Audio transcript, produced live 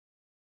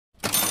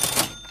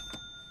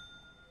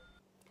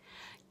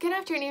Good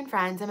afternoon,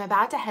 friends. I'm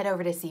about to head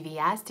over to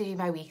CVS to do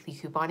my weekly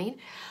couponing.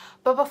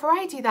 But before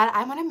I do that,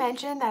 I want to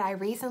mention that I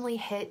recently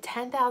hit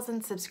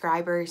 10,000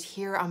 subscribers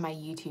here on my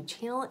YouTube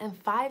channel and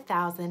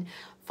 5,000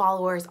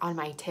 followers on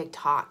my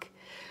TikTok.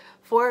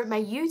 For my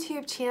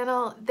YouTube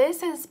channel, this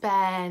has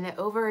been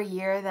over a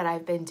year that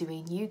I've been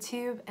doing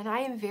YouTube, and I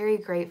am very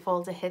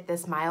grateful to hit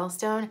this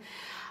milestone.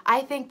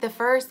 I think the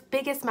first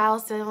biggest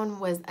milestone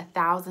was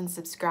 1,000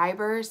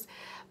 subscribers.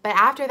 But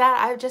after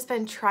that, I've just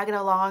been trugging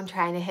along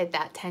trying to hit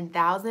that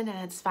 10,000, and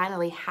it's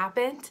finally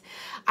happened.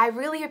 I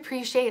really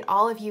appreciate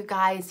all of you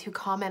guys who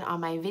comment on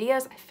my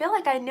videos. I feel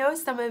like I know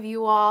some of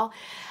you all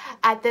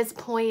at this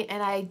point,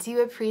 and I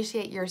do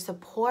appreciate your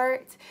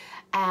support.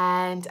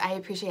 And I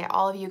appreciate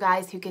all of you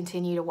guys who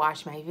continue to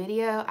watch my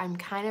video. I'm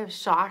kind of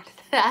shocked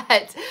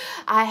that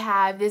I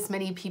have this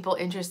many people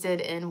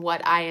interested in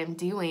what I am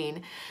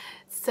doing.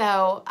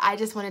 So I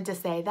just wanted to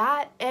say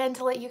that and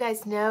to let you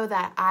guys know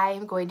that I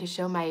am going to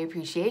show my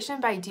appreciation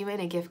by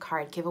doing a gift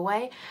card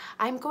giveaway.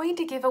 I'm going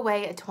to give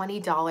away a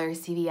 $20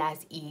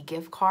 CVS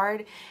e-gift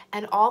card,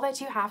 and all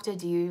that you have to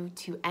do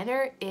to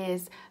enter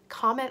is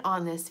comment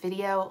on this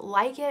video,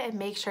 like it, and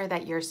make sure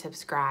that you're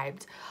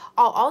subscribed.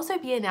 I'll also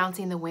be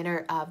announcing the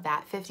winner of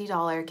that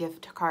 $50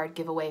 gift card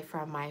giveaway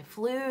from my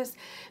Fluz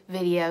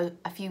video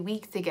a few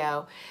weeks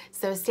ago.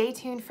 So stay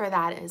tuned for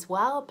that as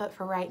well. But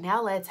for right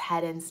now, let's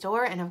head in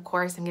store. And of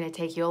course, I'm going to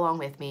take you along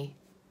with me.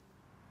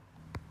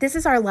 This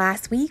is our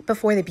last week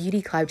before the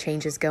Beauty Club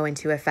changes go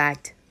into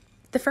effect.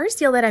 The first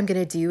deal that I'm going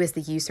to do is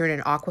the Eucerin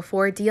and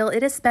Aquaphor deal.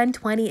 It is spend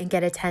 $20 and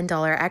get a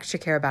 $10 extra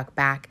care buck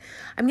back.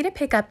 I'm going to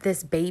pick up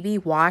this baby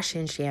wash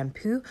and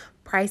shampoo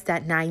priced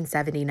at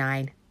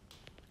 $9.79.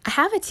 I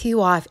have a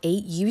 2 off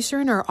 8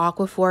 Eucerin or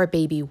Aquaphor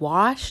baby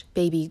wash,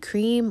 baby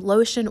cream,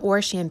 lotion,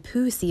 or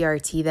shampoo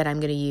CRT that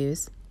I'm going to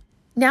use.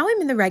 Now I'm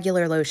in the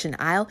regular lotion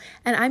aisle,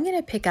 and I'm going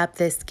to pick up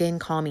this skin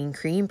calming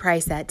cream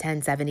priced at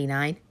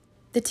 $10.79.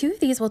 The 2 of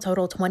these will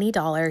total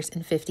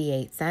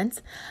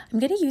 $20.58. I'm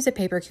going to use a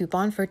paper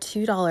coupon for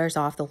 $2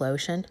 off the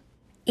lotion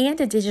and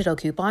a digital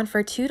coupon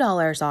for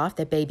 $2 off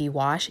the baby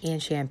wash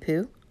and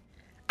shampoo.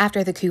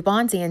 After the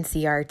coupons and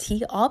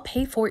CRT, I'll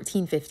pay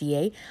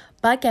 $14.58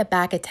 but get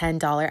back a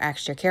 $10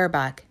 extra care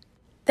buck.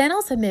 Then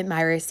I'll submit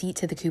my receipt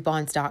to the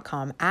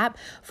coupons.com app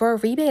for a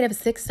rebate of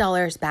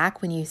 $6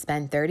 back when you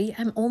spend $30.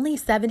 I'm only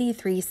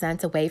 73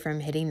 cents away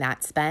from hitting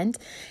that spend.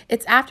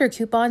 It's after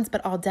coupons,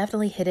 but I'll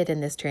definitely hit it in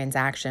this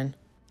transaction.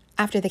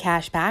 After the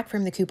cash back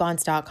from the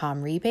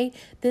coupons.com rebate,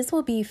 this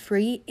will be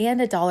free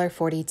and a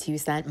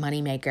 $1.42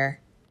 moneymaker.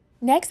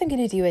 Next, I'm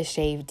going to do a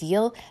shave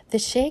deal. The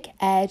Shake,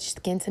 Edge,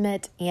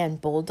 Skintimate, and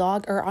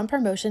Bulldog are on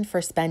promotion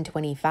for spend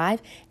 $25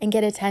 and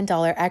get a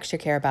 $10 extra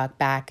care buck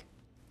back.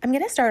 I'm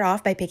going to start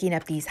off by picking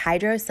up these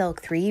Hydro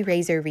Silk 3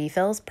 razor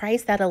refills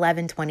priced at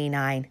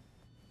 $11.29.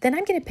 Then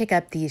I'm going to pick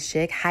up these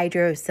Chic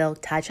Hydro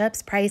Silk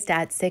touch-ups priced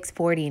at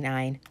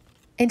 $6.49.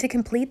 And to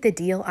complete the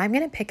deal, I'm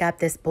going to pick up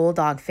this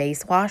Bulldog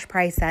face wash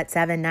priced at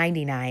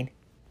 $7.99.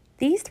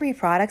 These 3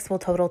 products will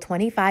total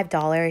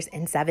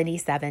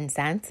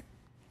 $25.77.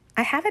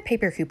 I have a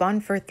paper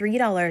coupon for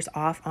 $3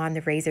 off on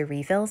the razor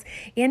refills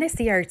and a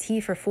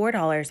CRT for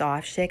 $4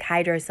 off Chic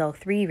Hydro Silk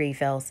 3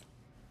 refills.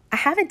 I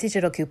have a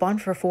digital coupon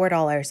for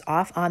 $4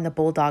 off on the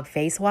Bulldog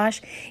face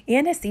wash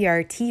and a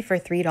CRT for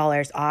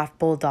 $3 off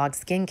Bulldog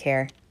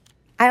skincare.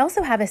 I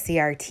also have a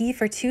CRT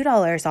for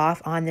 $2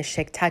 off on the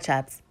Chic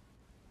touch-ups.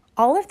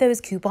 All of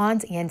those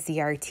coupons and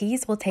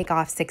CRTs will take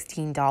off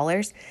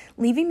 $16,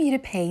 leaving me to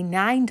pay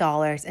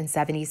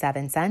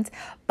 $9.77,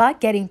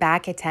 but getting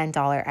back a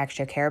 $10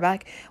 extra care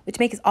buck, which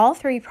makes all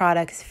 3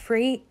 products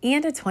free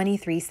and a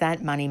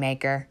 23-cent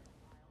moneymaker.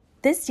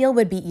 This deal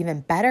would be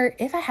even better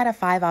if I had a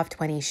 5 off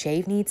 20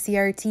 Shave Needs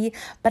CRT,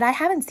 but I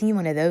haven't seen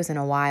one of those in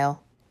a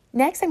while.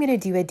 Next, I'm going to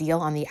do a deal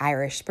on the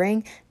Irish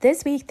Spring.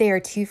 This week, they are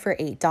 2 for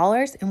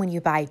 $8, and when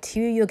you buy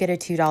 2, you'll get a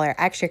 $2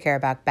 extra care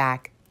buck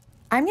back.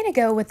 I'm going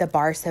to go with the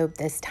bar soap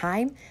this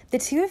time. The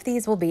 2 of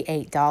these will be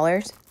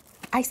 $8.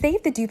 I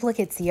saved the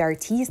duplicate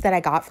CRTs that I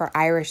got for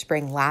Irish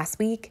Spring last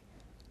week.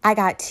 I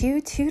got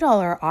 2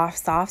 $2 off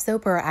soft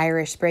soap or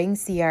Irish Spring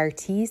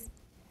CRTs.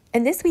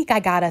 And this week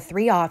I got a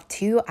 3 off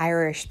 2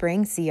 Irish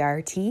Spring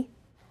CRT.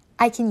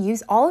 I can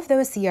use all of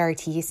those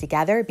CRTs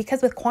together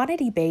because with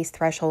quantity-based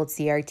threshold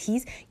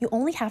CRTs, you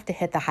only have to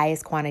hit the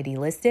highest quantity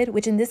listed,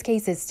 which in this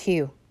case is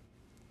 2.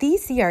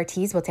 These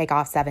CRTs will take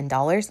off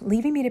 $7,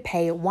 leaving me to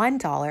pay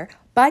 $1,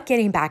 but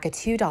getting back a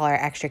 $2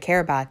 extra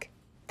care buck.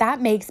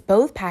 That makes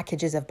both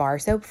packages of bar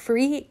soap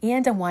free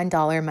and a $1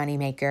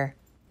 moneymaker.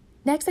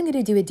 Next, I'm going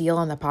to do a deal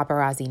on the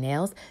paparazzi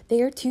nails.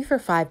 They are 2 for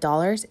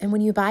 $5, and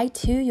when you buy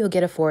 2, you'll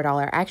get a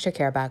 $4 extra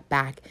care buck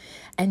back.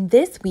 And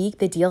this week,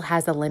 the deal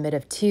has a limit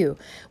of 2,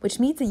 which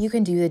means that you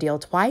can do the deal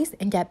twice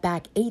and get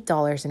back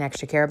 $8 in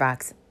extra care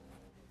bucks.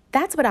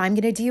 That's what I'm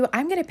going to do.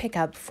 I'm going to pick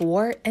up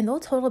 4, and they'll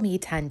total me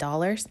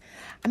 $10.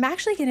 I'm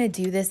actually going to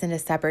do this in a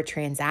separate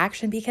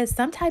transaction because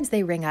sometimes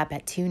they ring up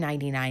at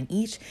 $2.99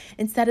 each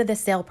instead of the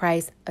sale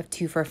price of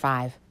 2 for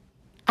 $5.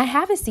 I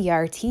have a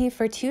CRT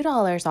for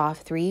 $2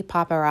 off 3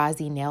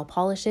 paparazzi nail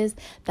polishes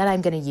that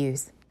I'm going to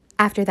use.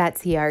 After that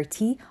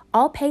CRT,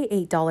 I'll pay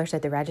 $8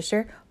 at the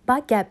register,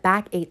 but get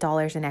back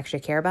 $8 in extra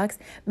care bucks,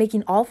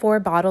 making all 4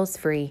 bottles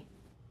free.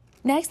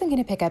 Next, I'm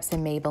going to pick up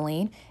some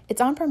Maybelline.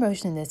 It's on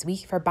promotion this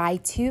week for buy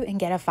 2 and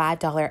get a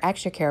 $5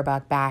 extra care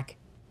buck back.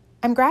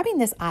 I'm grabbing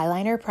this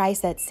eyeliner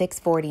priced at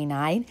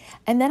 $6.49,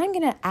 and then I'm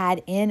going to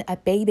add in a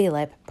baby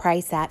lip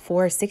priced at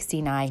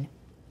 $4.69.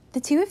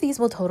 The 2 of these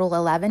will total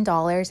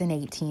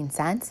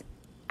 $11.18.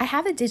 I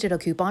have a digital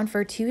coupon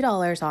for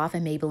 $2 off a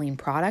Maybelline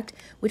product,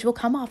 which will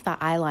come off the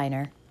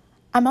eyeliner.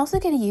 I'm also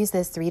going to use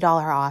this $3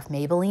 off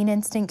Maybelline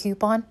instant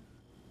coupon.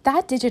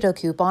 That digital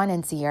coupon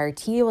and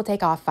CRT will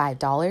take off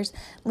 $5,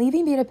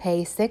 leaving me to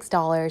pay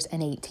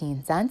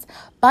 $6.18,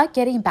 but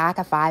getting back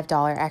a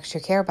 $5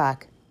 extra care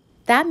buck.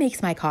 That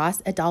makes my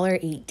cost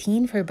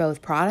 $1.18 for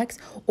both products,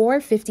 or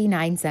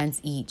 59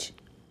 cents each.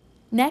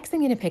 Next, I'm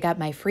going to pick up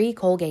my free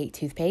Colgate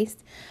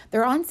toothpaste.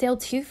 They're on sale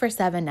 2 for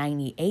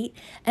 $7.98,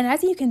 and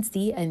as you can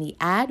see in the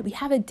ad, we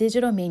have a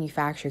digital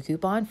manufacturer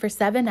coupon for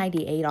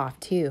 $7.98 off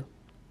too.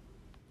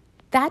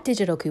 That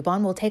digital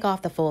coupon will take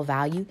off the full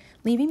value,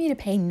 leaving me to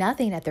pay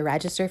nothing at the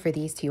register for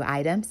these 2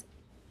 items.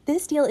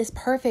 This deal is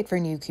perfect for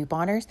new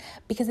couponers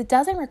because it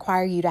doesn't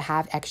require you to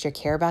have extra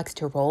care bucks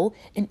to roll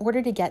in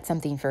order to get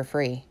something for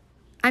free.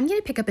 I'm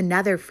going to pick up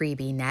another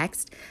freebie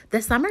next.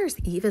 The Summer's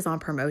Eve is on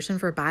promotion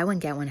for buy 1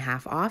 get 1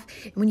 half off,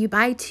 and when you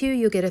buy 2,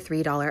 you'll get a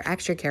 $3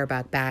 extra care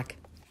buck back.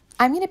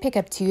 I'm going to pick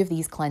up 2 of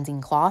these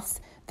cleansing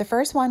cloths. The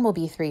first one will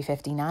be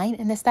 $3.59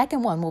 and the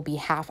second one will be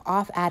half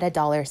off at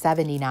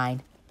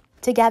 $1.79.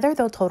 Together,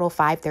 they'll total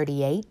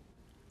 $5.38.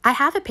 I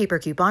have a paper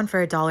coupon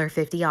for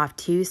 $1.50 off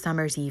 2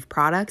 Summer's Eve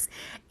products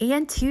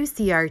and 2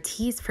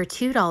 CRTs for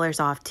 $2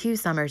 off 2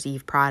 Summer's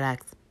Eve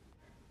products.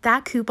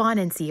 That coupon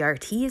and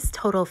CRTs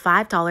total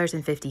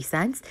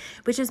 $5.50,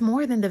 which is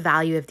more than the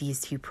value of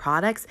these 2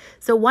 products,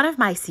 so one of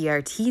my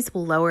CRTs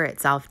will lower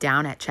itself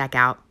down at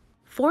checkout.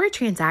 For a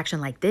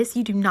transaction like this,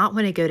 you do not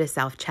want to go to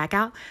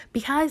self-checkout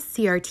because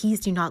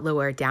CRTs do not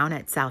lower down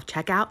at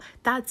self-checkout.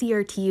 That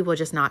CRT will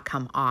just not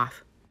come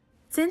off.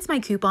 Since my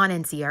coupon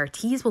and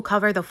CRTs will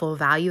cover the full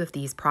value of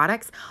these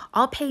products,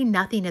 I'll pay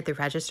nothing at the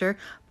register,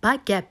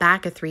 but get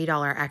back a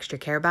 $3 extra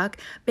care buck,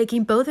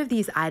 making both of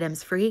these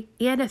items free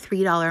and a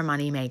 $3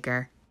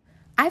 moneymaker.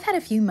 I've had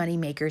a few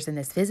moneymakers in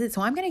this visit,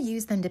 so I'm going to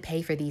use them to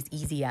pay for these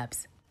easy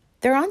ups.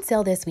 They're on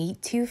sale this week,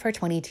 2 for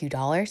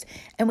 $22,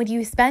 and when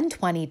you spend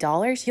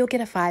 $20, you'll get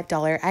a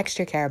 $5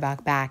 extra care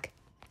buck back.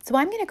 So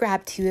I'm going to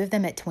grab 2 of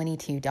them at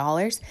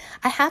 $22.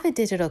 I have a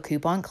digital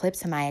coupon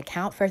clipped to my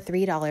account for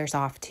 $3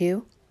 off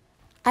too.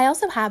 I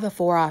also have a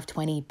 4 off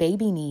 20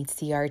 baby needs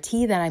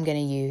CRT that I'm going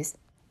to use.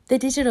 The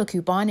digital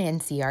coupon and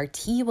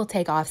CRT will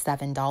take off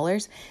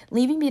 $7,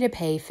 leaving me to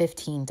pay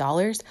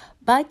 $15,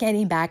 but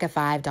getting back a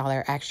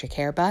 $5 extra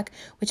care buck,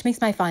 which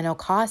makes my final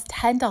cost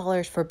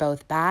 $10 for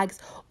both bags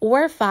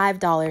or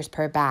 $5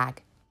 per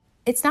bag.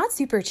 It's not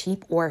super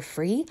cheap or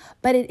free,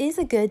 but it is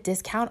a good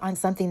discount on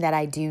something that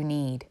I do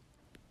need.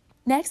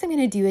 Next, I'm going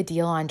to do a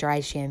deal on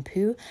dry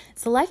shampoo.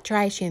 Select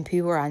dry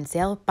shampoo are on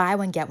sale, buy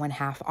 1 get 1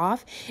 half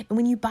off, and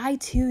when you buy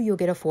 2, you'll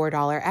get a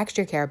 $4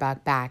 extra care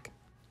buck back.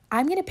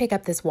 I'm going to pick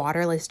up this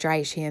waterless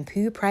dry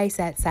shampoo priced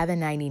at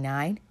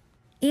 $7.99.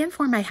 And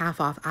for my half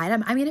off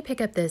item, I'm going to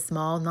pick up this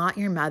small Not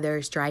Your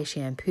Mother's dry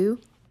shampoo.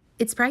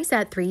 It's priced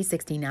at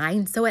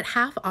 $3.69, so at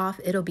half off,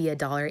 it'll be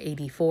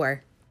 $1.84.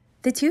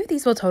 The 2 of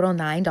these will total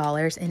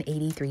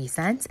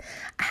 $9.83.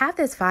 I have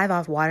this 5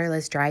 off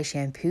waterless dry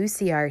shampoo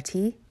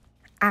CRT.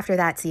 After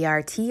that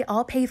CRT,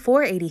 I'll pay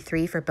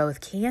 $4.83 for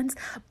both cans,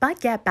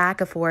 but get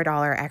back a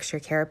 $4 extra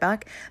care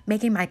buck,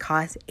 making my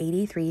cost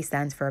 83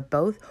 cents for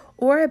both,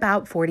 or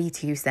about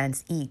 42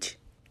 cents each.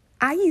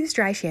 I use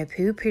dry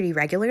shampoo pretty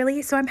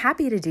regularly, so I'm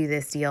happy to do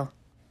this deal.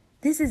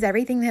 This is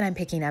everything that I'm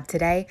picking up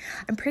today.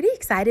 I'm pretty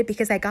excited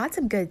because I got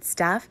some good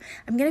stuff.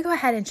 I'm going to go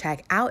ahead and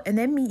check out and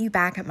then meet you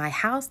back at my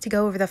house to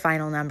go over the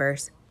final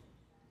numbers.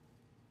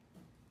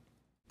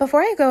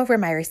 Before I go over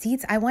my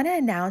receipts, I want to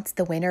announce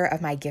the winner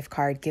of my gift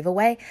card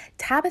giveaway.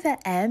 Tabitha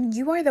M,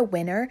 you are the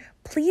winner.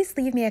 Please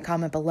leave me a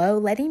comment below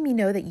letting me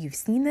know that you've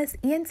seen this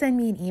and send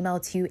me an email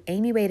to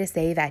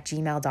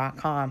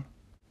AMYWAYTOSAVE@gmail.com.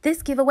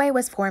 This giveaway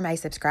was for my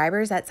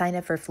subscribers that signed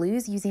up for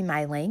Fluz using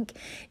my link.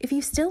 If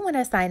you still want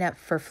to sign up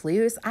for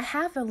Fluz, I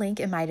have a link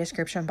in my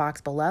description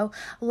box below.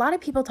 A lot of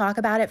people talk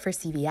about it for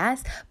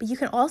CVS, but you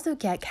can also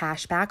get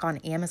cash back on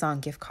Amazon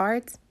gift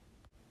cards.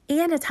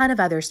 And a ton of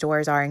other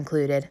stores are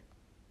included.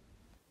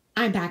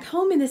 I'm back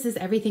home and this is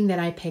everything that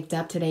I picked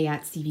up today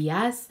at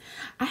CVS.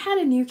 I had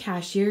a new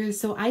cashier,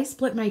 so I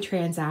split my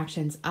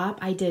transactions up.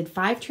 I did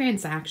 5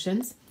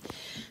 transactions.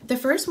 The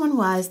first one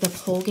was the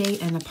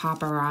Colgate and the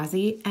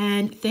Paparazzi,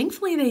 and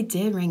thankfully they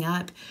did ring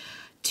up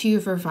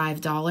 2 for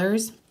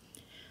 $5.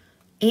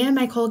 And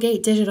my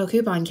Colgate digital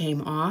coupon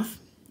came off,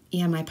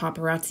 and my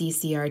Paparazzi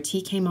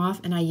CRT came off,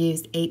 and I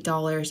used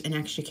 $8 in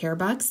extra care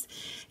bucks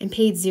and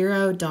paid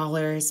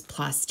 $0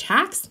 plus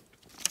tax.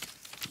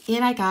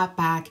 And I got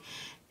back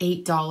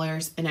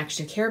 $8 in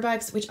extra care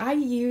bucks, which I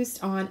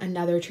used on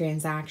another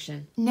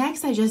transaction.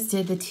 Next, I just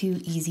did the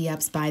 2 easy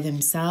ups by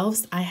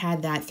themselves. I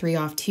had that 3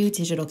 off 2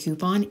 digital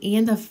coupon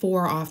and the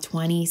 4 off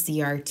 20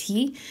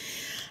 CRT.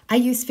 I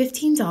used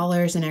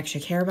 $15 in extra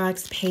care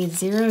bucks, paid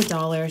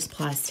 $0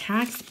 plus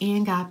tax,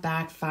 and got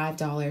back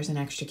 $5 in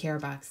extra care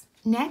bucks.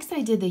 Next,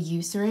 I did the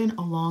Eucerin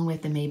along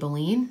with the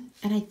Maybelline,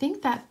 and I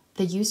think that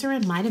the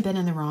Eucerin might have been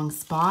in the wrong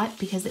spot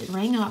because it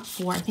rang up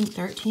for, I think,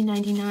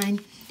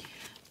 $13.99,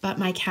 but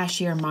my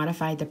cashier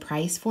modified the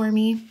price for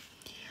me.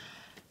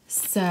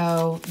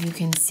 So you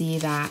can see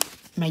that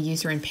my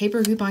Eucerin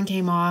paper coupon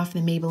came off, the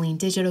Maybelline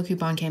digital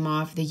coupon came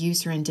off, the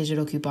Eucerin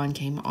digital coupon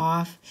came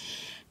off,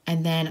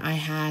 and then I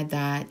had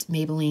that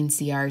Maybelline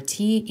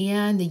CRT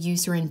and the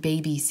Eucerin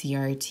baby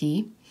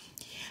CRT.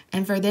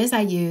 And for this,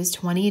 I used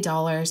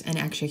 $20 in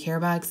extra care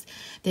bucks.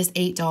 This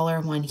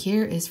 $8 one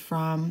here is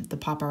from the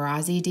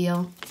paparazzi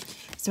deal.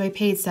 So I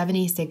paid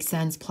 76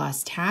 cents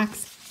plus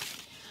tax.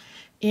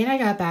 And I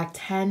got back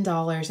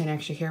 $10 in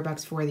extra care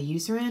bucks for the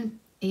Eucerin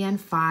and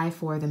 $5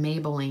 for the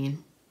Maybelline.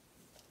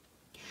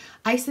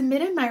 I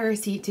submitted my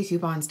receipt to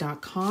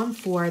coupons.com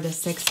for the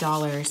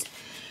 $6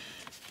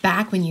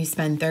 back when you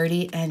spend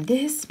 $30, and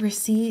this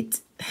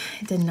receipt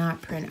did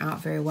not print out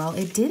very well.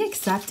 It did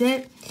accept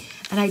it,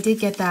 and I did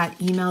get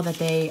that email that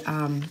they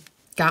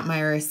got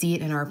my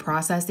receipt and are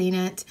processing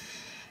it.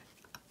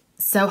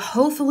 So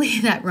hopefully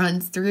that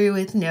runs through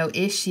with no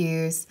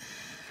issues.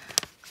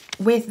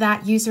 With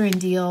that Eucerin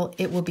deal,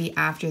 it will be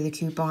after the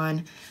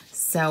coupon.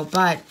 So,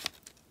 but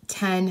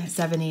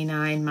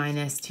 $10.79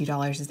 minus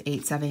 $2 is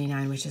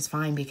 $8.79, which is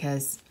fine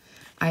because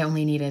I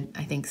only needed,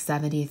 I think,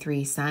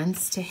 73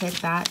 cents to hit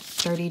that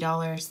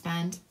 $30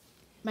 spend.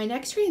 My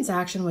next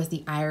transaction was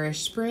the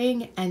Irish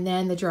Spring and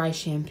then the dry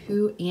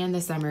shampoo and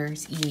the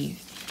Summer's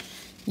Eve.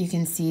 You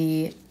can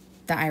see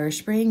the Irish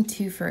Spring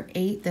 2 for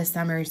 $8. The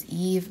Summer's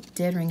Eve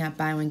did ring up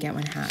buy one, get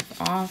one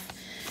half off.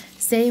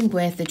 Same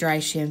with the dry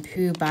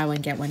shampoo, buy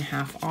one, get one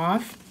half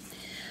off.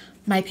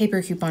 My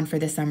paper coupon for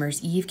the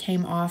Summer's Eve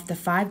came off. The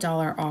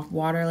 $5 off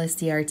waterless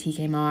CRT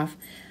came off.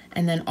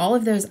 And then all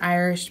of those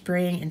Irish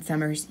Spring and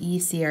Summer's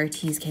Eve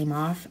CRTs came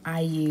off. I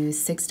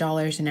used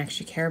 $6 in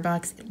extra care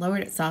bucks. It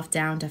lowered itself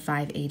down to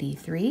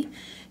 $5.83.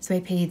 So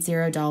I paid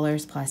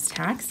 $0 plus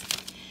tax.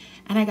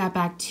 And I got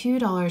back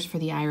 $2 for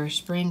the Irish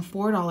Spring,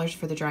 $4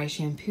 for the dry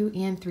shampoo,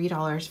 and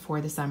 $3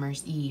 for the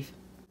Summer's Eve.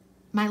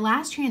 My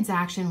last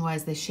transaction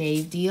was the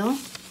shave deal.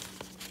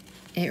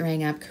 It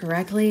rang up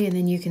correctly, and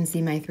then you can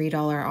see my $3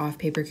 off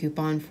paper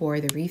coupon for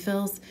the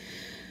refills,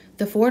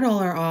 the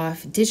 $4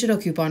 off digital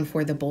coupon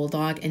for the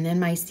Bulldog, and then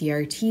my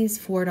CRTs,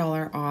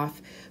 $4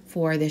 off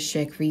for the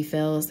Chic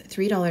refills,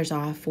 $3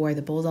 off for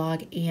the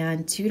Bulldog,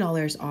 and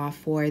 $2 off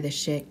for the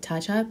Chic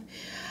touch-up.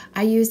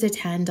 I used a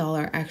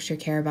 $10 extra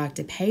care buck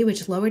to pay,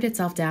 which lowered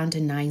itself down to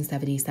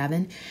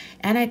 $9.77,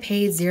 and I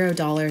paid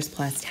 $0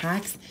 plus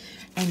tax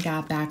and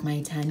got back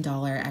my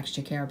 $10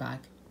 extra care buck.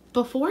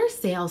 Before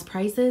sales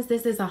prices,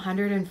 this is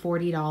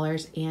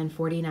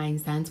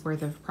 $140.49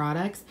 worth of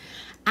products.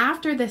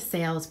 After the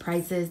sales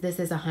prices, this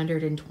is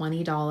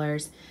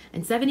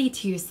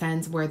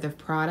 $120.72 worth of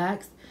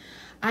products.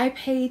 I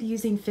paid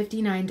using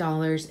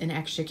 $59 in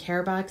extra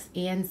care bucks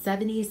and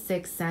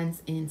 76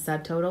 cents in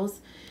subtotals.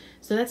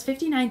 So that's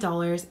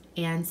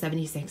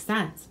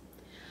 $59.76.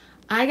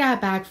 I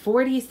got back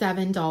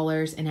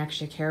 $47 in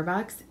extra care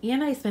bucks,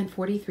 and I spent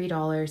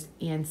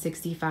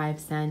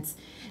 $43.65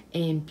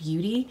 in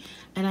beauty,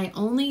 and I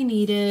only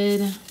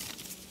needed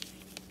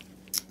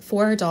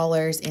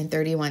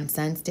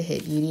 $4.31 to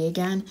hit beauty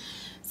again.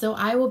 So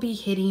I will be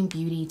hitting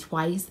beauty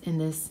twice in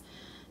this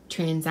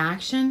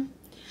transaction.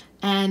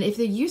 And if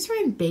the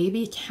Eucerin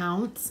baby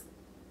counts,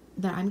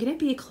 then I'm going to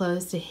be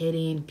close to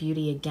hitting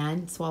beauty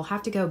again. So I'll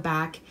have to go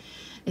back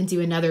and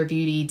do another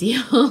beauty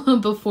deal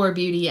before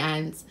beauty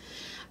ends.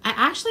 I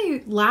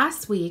actually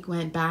last week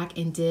went back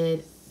and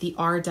did the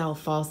Ardell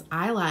false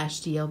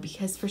eyelash deal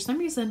because for some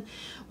reason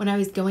when I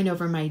was going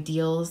over my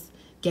deals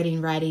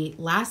getting ready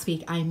last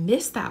week, I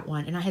missed that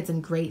one and I had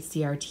some great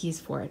CRTs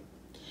for it.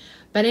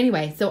 But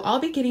anyway, so I'll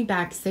be getting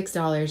back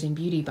 $6 in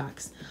beauty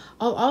bucks.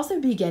 I'll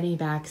also be getting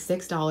back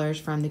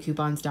 $6 from the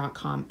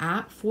coupons.com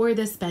app for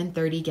the spend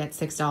 30 get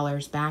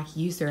 $6 back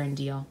Eucerin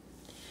deal.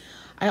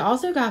 I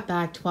also got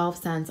back 12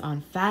 cents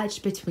on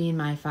Fetch between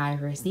my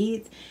 5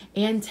 receipts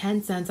and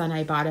 10 cents on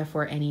Ibotta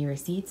for any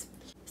receipts.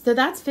 So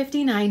that's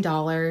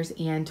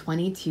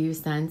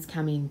 $59.22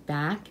 coming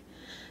back.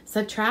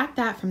 Subtract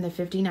that from the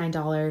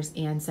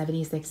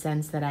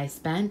 $59.76 that I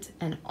spent,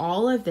 and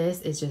all of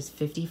this is just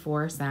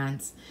 54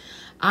 cents.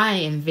 I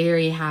am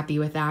very happy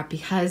with that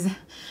because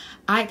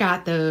I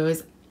got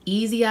those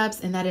easy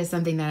ups, and that is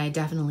something that I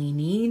definitely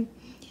need,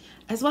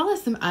 as well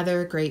as some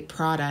other great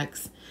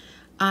products.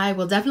 I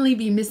will definitely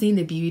be missing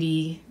the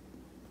beauty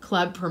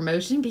club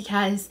promotion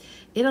because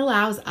it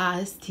allows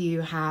us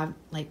to have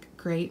like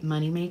great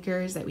money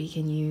makers that we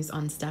can use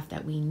on stuff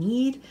that we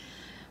need.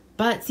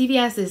 But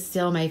CVS is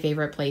still my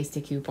favorite place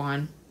to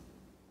coupon.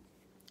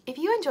 If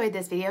you enjoyed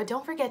this video,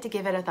 don't forget to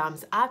give it a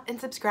thumbs up and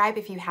subscribe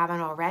if you haven't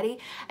already.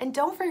 And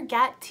don't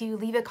forget to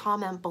leave a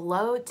comment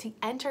below to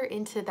enter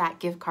into that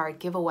gift card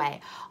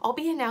giveaway. I'll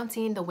be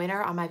announcing the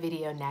winner on my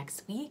video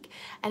next week.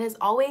 And as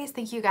always,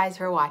 thank you guys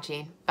for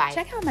watching. Bye.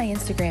 Check out my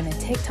Instagram and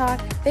TikTok.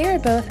 They are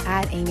both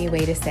at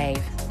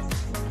AMYWAYTOSAVE.